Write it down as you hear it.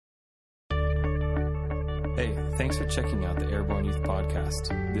Thanks for checking out the Airborne Youth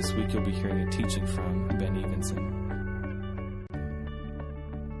Podcast. This week you'll be hearing a teaching from Ben Evenson.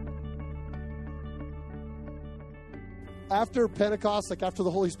 After Pentecost, like after the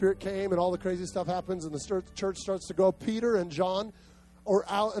Holy Spirit came and all the crazy stuff happens and the church starts to grow, Peter and John are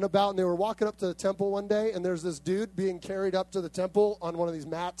out and about, and they were walking up to the temple one day, and there's this dude being carried up to the temple on one of these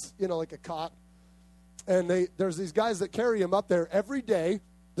mats, like a cot. And there's these guys that carry him up there every day.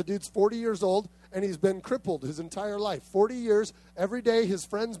 The dude's 40 years old, and he's been crippled his entire life. 40 years, every day his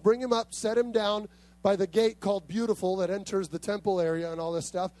friends bring him up, set him down by the gate called Beautiful that enters the temple area and all this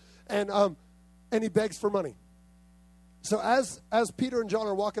stuff, and he begs for money. So as Peter and John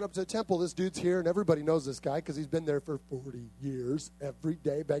are walking up to the temple, this dude's here, and everybody knows this guy because he's been there for 40 years, every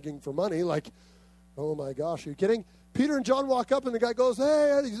day begging for money. Like, oh my gosh, are you kidding? Peter and John walk up, and the guy goes,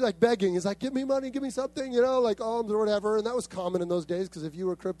 hey, he's like begging. He's like, give me money, give me something, like alms or whatever. And that was common in those days because if you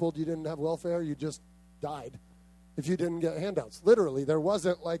were crippled, you didn't have welfare, you just died if you didn't get handouts. Literally, there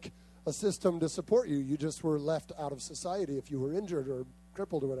wasn't like a system to support you. You just were left out of society if you were injured or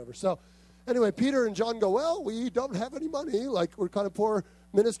crippled or whatever. So anyway, Peter and John go, well, we don't have any money. Like, we're kind of poor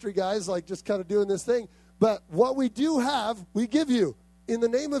ministry guys, like just kind of doing this thing. But what we do have, we give you. In the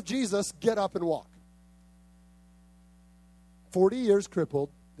name of Jesus, get up and walk. 40 years crippled.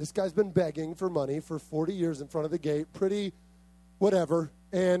 This guy's been begging for money for 40 years in front of the gate. Pretty whatever.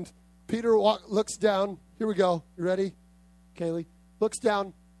 And Peter looks down. Here we go. You ready, Kaylee? Looks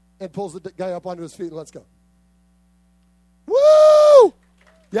down and pulls the guy up onto his feet, and let's go. Woo!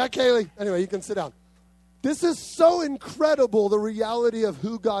 Yeah, Kaylee. Anyway, you can sit down. This is so incredible, the reality of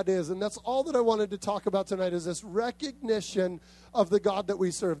who God is. And that's all that I wanted to talk about tonight is this recognition of the God that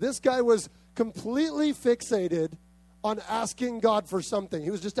we serve. This guy was completely fixated on asking God for something. He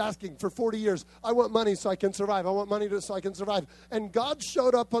was just asking for 40 years. I want money so I can survive. I want money so I can survive. And God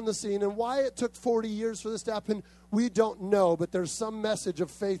showed up on the scene. And why it took 40 years for this to happen, we don't know. But there's some message of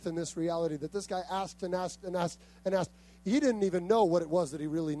faith in this reality that this guy asked and asked and asked and asked. He didn't even know what it was that he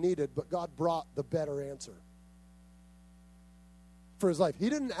really needed, but God brought the better answer for his life. He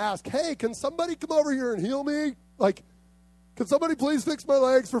didn't ask, hey, can somebody come over here and heal me? Like, can somebody please fix my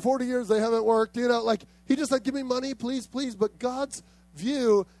legs? For 40 years they haven't worked. Like he just like, give me money, please, please. But God's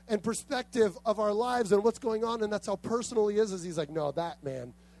view and perspective of our lives and what's going on, and that's how personal he is he's like, no, that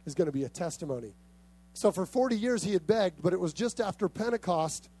man is going to be a testimony. So for 40 years he had begged, but it was just after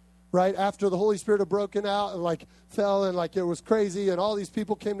Pentecost, right, after the Holy Spirit had broken out and like fell and like it was crazy and all these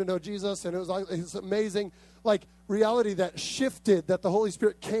people came to know Jesus and it was amazing, like reality that shifted, that the Holy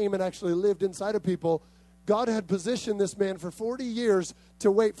Spirit came and actually lived inside of people. God had positioned this man for 40 years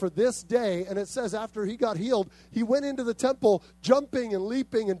to wait for this day. And it says after he got healed, he went into the temple jumping and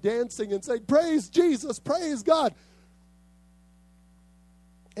leaping and dancing and saying, praise Jesus, praise God.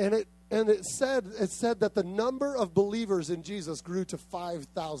 And it said that the number of believers in Jesus grew to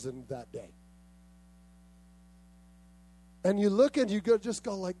 5,000 that day. And you look and you just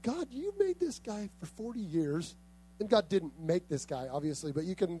go like, God, you made this guy for 40 years. And God didn't make this guy, obviously, but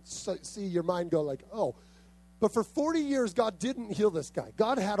you can see your mind go like, oh. But for 40 years, God didn't heal this guy.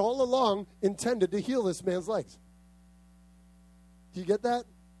 God had all along intended to heal this man's legs. Do you get that?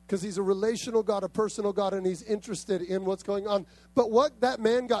 Because he's a relational God, a personal God, and he's interested in what's going on. But what that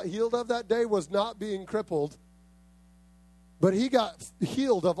man got healed of that day was not being crippled, but he got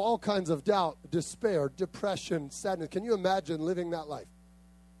healed of all kinds of doubt, despair, depression, sadness. Can you imagine living that life?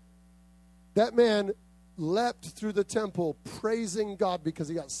 That man leapt through the temple praising God because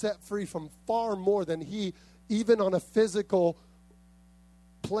he got set free from far more than he, even on a physical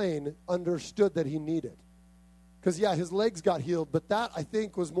plane, understood that he needed. Because, yeah, his legs got healed, but that, I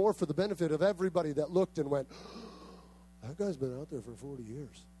think, was more for the benefit of everybody that looked and went, that guy's been out there for 40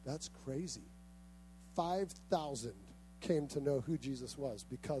 years. That's crazy. 5,000 came to know who Jesus was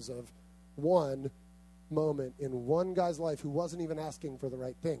because of one moment in one guy's life who wasn't even asking for the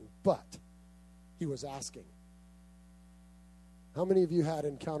right thing, but he was asking. How many of you had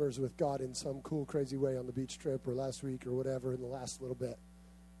encounters with God in some cool, crazy way on the beach trip or last week or whatever in the last little bit?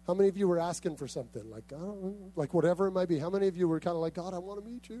 How many of you were asking for something, like, I don't know, like whatever it might be? How many of you were kind of like, God, I want to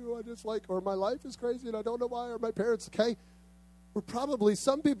meet you. I just like, or my life is crazy and I don't know why, or my parents, okay? Or probably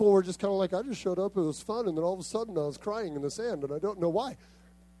some people were just kind of like, I just showed up, it was fun, and then all of a sudden I was crying in the sand and I don't know why.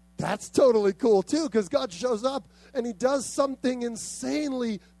 That's totally cool too, because God shows up and he does something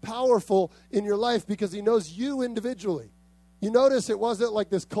insanely powerful in your life because he knows you individually. You notice it wasn't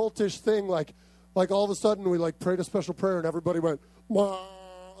like this cultish thing, like all of a sudden we like prayed a special prayer and everybody went, wah.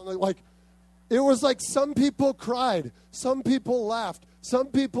 Like, it was like some people cried, some people laughed, Some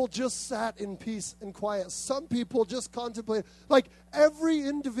people just sat in peace and quiet. Some people just contemplated. Like every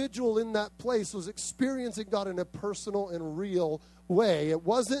individual in that place was experiencing God in a personal and real way. It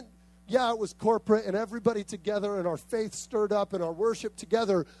wasn't, it was corporate and everybody together and our faith stirred up and our worship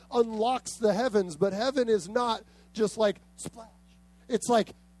together unlocks the heavens. But heaven is not just like splash. It's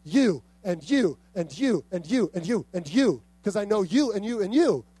like you and you and you and you and you and you. Because I know you and you and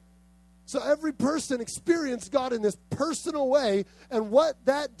you. So every person experienced God in this personal way, and what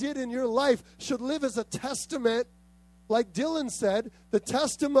that did in your life should live as a testament, like Dylan said, the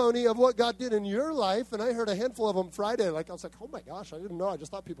testimony of what God did in your life. And I heard a handful of them Friday. Like I was like, oh my gosh, I didn't know. I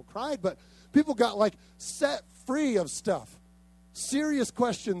just thought people cried. But people got like set free of stuff. Serious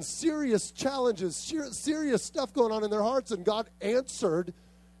questions, serious challenges, serious stuff going on in their hearts, and God answered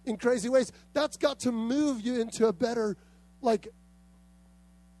in crazy ways. That's got to move you into a better,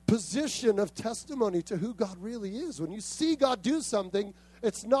 position of testimony to who God really is. When you see God do something,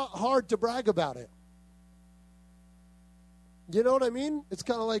 it's not hard to brag about it. You know what I mean? It's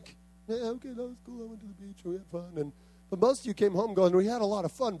kind of like, yeah, okay, that was cool. I went to the beach. We had fun. But most of you came home going, we had a lot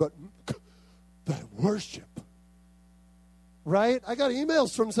of fun, but that worship. Right? I got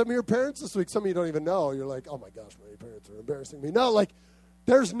emails from some of your parents this week. Some of you don't even know. You're like, oh my gosh, my parents are embarrassing me. No,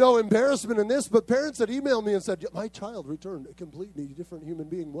 there's no embarrassment in this, but parents that emailed me and said, my child returned a completely different human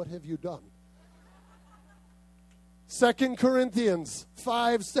being. What have you done? 2 Corinthians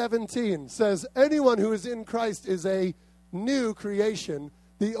 5:17 says, anyone who is in Christ is a new creation.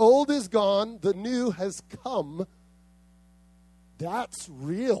 The old is gone, the new has come. That's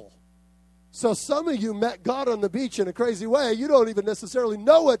real. So some of you met God on the beach in a crazy way. You don't even necessarily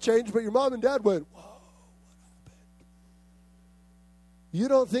know what changed, but your mom and dad went, whoa. You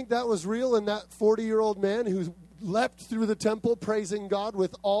don't think that was real in that 40-year-old man who leapt through the temple praising God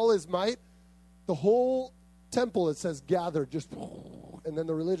with all his might? The whole temple, it says, gathered, just, and then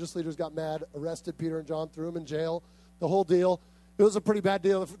the religious leaders got mad, arrested Peter and John, threw them in jail, the whole deal. It was a pretty bad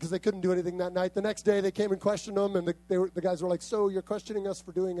deal because they couldn't do anything that night. The next day they came and questioned them, and the guys were like, so you're questioning us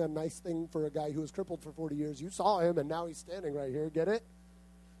for doing a nice thing for a guy who was crippled for 40 years. You saw him, and now he's standing right here. Get it?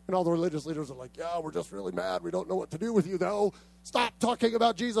 And all the religious leaders are like, yeah, we're just really mad. We don't know what to do with you, though. Stop talking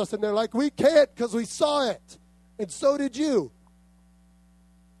about Jesus. And they're like, we can't because we saw it. And so did you.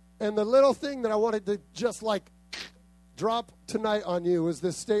 And the little thing that I wanted to just drop tonight on you is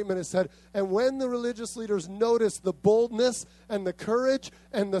this statement. It said, and when the religious leaders noticed the boldness and the courage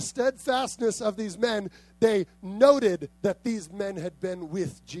and the steadfastness of these men, they noted that these men had been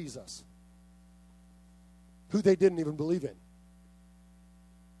with Jesus, who they didn't even believe in.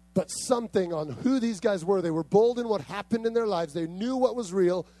 But something on who these guys were. They were bold in what happened in their lives. They knew what was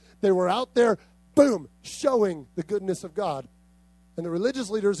real. They were out there, boom, showing the goodness of God. And the religious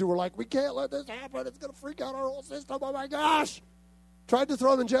leaders who were like, we can't let this happen. It's going to freak out our whole system. Oh, my gosh. Tried to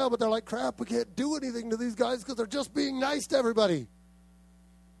throw them in jail, but they're like, crap, we can't do anything to these guys because they're just being nice to everybody.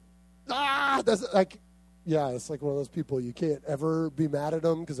 That's it's like one of those people. You can't ever be mad at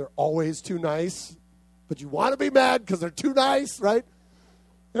them because they're always too nice. But you want to be mad because they're too nice, right?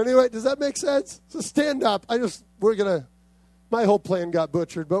 Anyway, does that make sense? So stand up. My whole plan got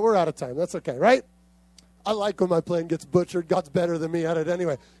butchered, but we're out of time. That's okay, right? I like when my plan gets butchered. God's better than me at it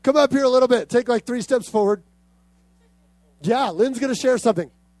anyway. Come up here a little bit. Take 3 steps forward. Yeah, Lynn's going to share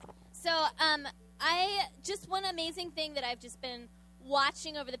something. So just one amazing thing that I've just been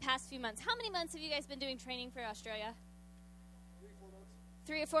watching over the past few months. How many months have you guys been doing training for Australia?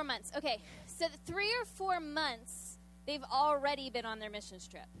 3 or 4 months. Okay, so 3 or 4 months, they've already been on their missions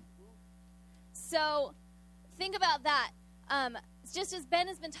trip. So think about that. Just as Ben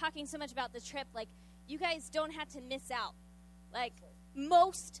has been talking so much about the trip, you guys don't have to miss out.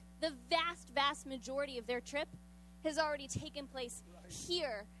 The vast majority of their trip has already taken place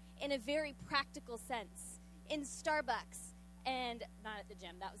here in a very practical sense, in Starbucks, and not at the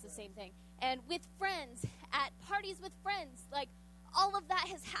gym, that was the same thing, and with friends, at parties with friends. All of that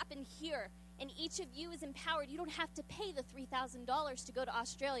has happened here, and each of you is empowered. You don't have to pay the $3,000 to go to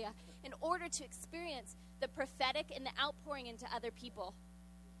Australia in order to experience the prophetic and the outpouring into other people.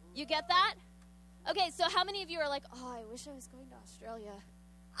 You get that? Okay, so how many of you are like, oh, I wish I was going to Australia?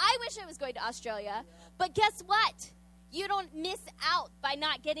 I wish I was going to Australia, but guess what? You don't miss out by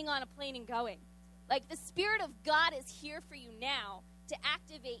not getting on a plane and going. The Spirit of God is here for you now to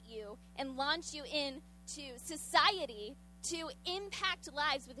activate you and launch you into society to impact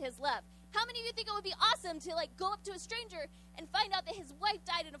lives with His love. How many of you think it would be awesome to go up to a stranger and find out that his wife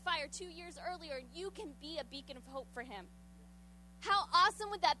died in a fire 2 years earlier and you can be a beacon of hope for him? How awesome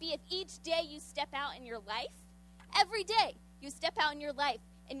would that be if each day you step out in your life, every day you step out in your life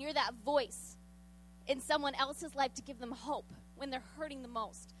and you're that voice in someone else's life to give them hope when they're hurting the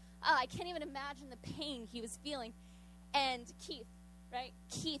most. I can't even imagine the pain he was feeling. And Keith, right?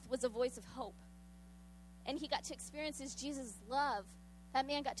 Keith was a voice of hope. And he got to experience Jesus' love. That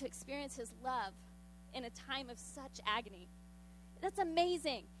man got to experience his love in a time of such agony. That's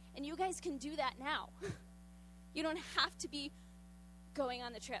amazing. And you guys can do that now. You don't have to be going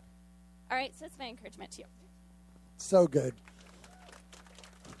on the trip. All right, so that's my encouragement to you. So good.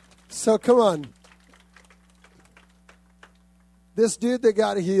 So come on. This dude that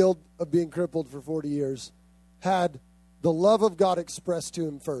got healed of being crippled for 40 years had the love of God expressed to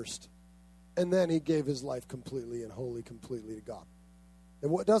him first. And then he gave his life completely and wholly, completely to God.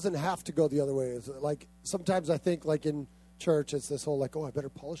 And what doesn't have to go the other way is like sometimes I think like in church it's this whole like, oh, I better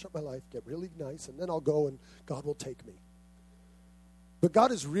polish up my life, get really nice, and then I'll go and God will take me. But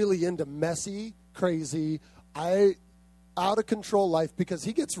God is really into messy, crazy, out of control life because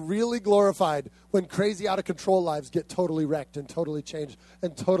he gets really glorified when crazy, out of control lives get totally wrecked and totally changed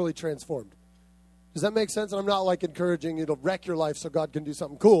and totally transformed. Does that make sense? And I'm not like encouraging you to wreck your life so God can do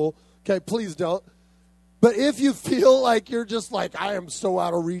something cool. Okay, please don't. But if you feel like you're just like, I am so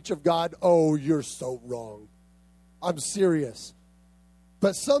out of reach of God, oh, you're so wrong. I'm serious.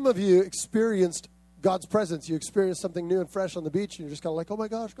 But some of you experienced God's presence. You experienced something new and fresh on the beach, and you're just kind of like, oh my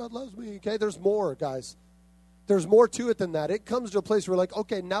gosh, God loves me. Okay, there's more, guys. There's more to it than that. It comes to a place where like,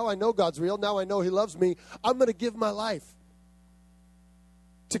 okay, now I know God's real. Now I know he loves me. I'm going to give my life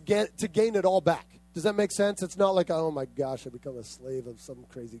to gain it all back. Does that make sense? It's not like, oh my gosh, I become a slave of some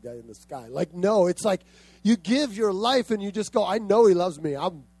crazy guy in the sky. Like, no, it's like you give your life and you just go, I know he loves me.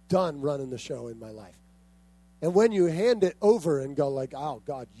 I'm done running the show in my life. And when you hand it over and go like, oh,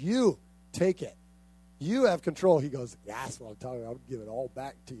 God, you take it. You have control. He goes, yeah, that's what I'm talking about. I'll give it all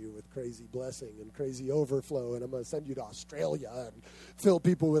back to you with crazy blessing and crazy overflow. And I'm going to send you to Australia and fill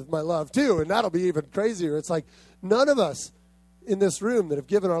people with my love too. And that'll be even crazier. It's like none of us in this room that have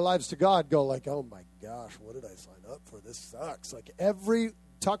given our lives to God go like, oh my gosh, what did I sign up for? This sucks. Like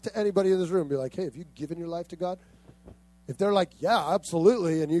talk to anybody in this room. Be like, hey, have you given your life to God? If they're like, yeah,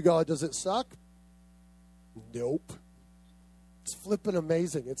 absolutely. And you go, does it suck? Nope. It's flipping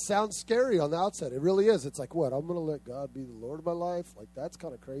amazing. It sounds scary on the outset. It really is. It's like, what? I'm going to let God be the Lord of my life? Like, that's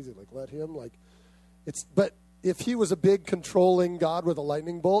kind of crazy. Like, let him, like, but if he was a big controlling God with a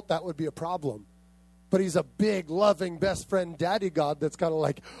lightning bolt, that would be a problem. But he's a big, loving, best friend, daddy God that's kind of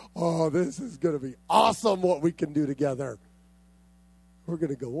like, oh, this is going to be awesome what we can do together. We're going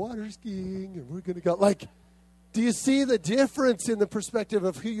to go water skiing, and we're going to go, like, do you see the difference in the perspective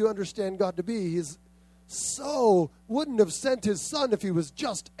of who you understand God to be? He's wouldn't have sent his son if he was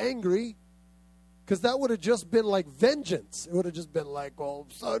just angry, because that would have just been like vengeance. It would have just been like, well,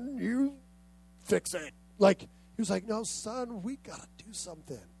 son, you fix it. Like, he was like, no, son, we got to do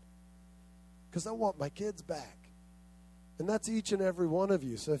something because I want my kids back. And that's each and every one of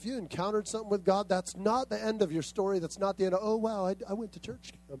you. So if you encountered something with God, that's not the end of your story. That's not the end of, oh, wow, I went to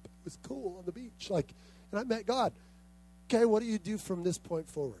church camp. It was cool on the beach. Like, and I met God. Okay, what do you do from this point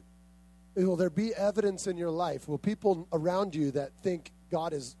forward? Will there be evidence in your life? Will people around you that think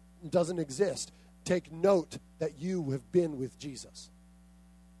God doesn't exist take note that you have been with Jesus?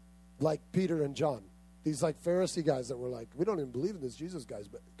 Like Peter and John. These like Pharisee guys that were like, we don't even believe in this Jesus guy,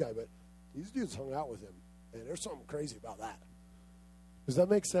 but these dudes hung out with him. And there's something crazy about that. Does that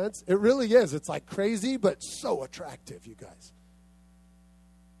make sense? It really is. It's like crazy, but so attractive, you guys.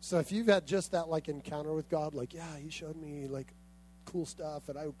 So if you've had just that like encounter with God, like, yeah, he showed me like cool stuff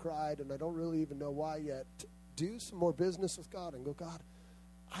and I cried and I don't really even know why yet. Do some more business with God and go, God,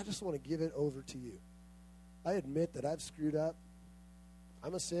 I just want to give it over to you. I admit that I've screwed up.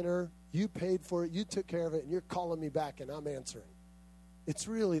 I'm a sinner. You paid for it. You took care of it, and you're calling me back, and I'm answering. It's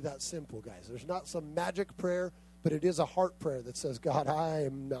really that simple, guys. There's not some magic prayer, but it is a heart prayer that says, God, I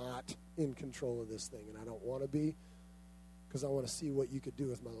am not in control of this thing, and I don't want to be, because I want to see what you could do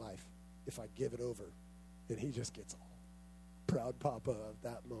with my life if I give it over. And he just gets all proud papa of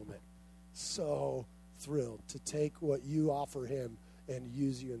that moment. So thrilled to take what you offer him and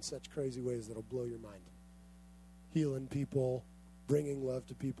use you in such crazy ways that'll blow your mind. Healing people, bringing love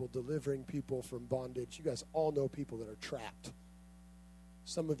to people, delivering people from bondage. You guys all know people that are trapped.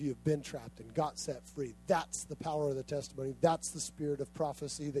 Some of you have been trapped and got set free. That's the power of the testimony. That's the spirit of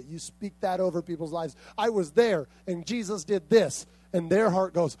prophecy, that you speak that over people's lives. I was there, and Jesus did this. And their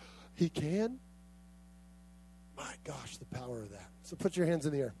heart goes, he can? My gosh, the power of that. So put your hands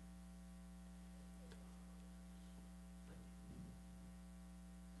in the air.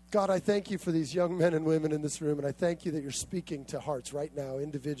 God, I thank you for these young men and women in this room, and I thank you that you're speaking to hearts right now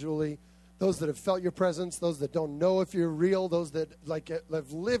individually, those that have felt your presence, those that don't know if you're real, those that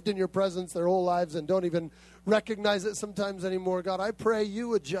have lived in your presence their whole lives and don't even recognize it sometimes anymore. God, I pray you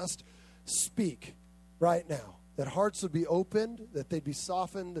would just speak right now, that hearts would be opened, that they'd be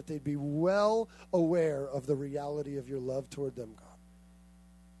softened, that they'd be well aware of the reality of your love toward them, God.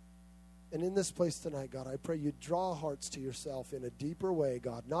 And in this place tonight, God, I pray you draw hearts to yourself in a deeper way,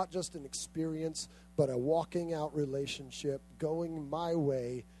 God, not just an experience, but a walking out relationship, going my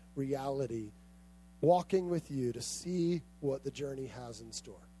way reality, walking with you to see what the journey has in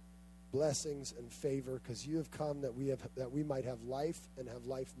store. Blessings and favor, because you have come that we might have life and have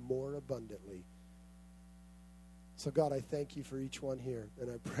life more abundantly. So, God, I thank you for each one here, and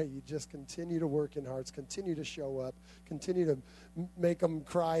I pray you just continue to work in hearts, continue to show up, continue to make them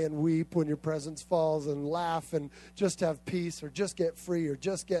cry and weep when your presence falls, and laugh and just have peace, or just get free, or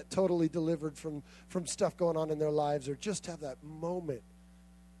just get totally delivered from stuff going on in their lives, or just have that moment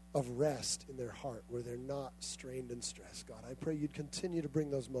of rest in their heart where they're not strained and stressed. God, I pray you'd continue to bring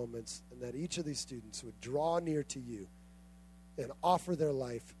those moments, and that each of these students would draw near to you and offer their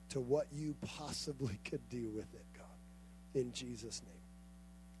life to what you possibly could do with it, God. In Jesus'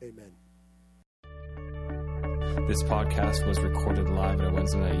 name, amen. This podcast was recorded live at a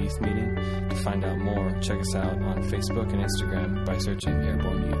Wednesday night youth meeting. To find out more, check us out on Facebook and Instagram by searching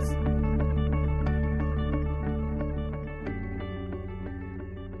Airborne Youth.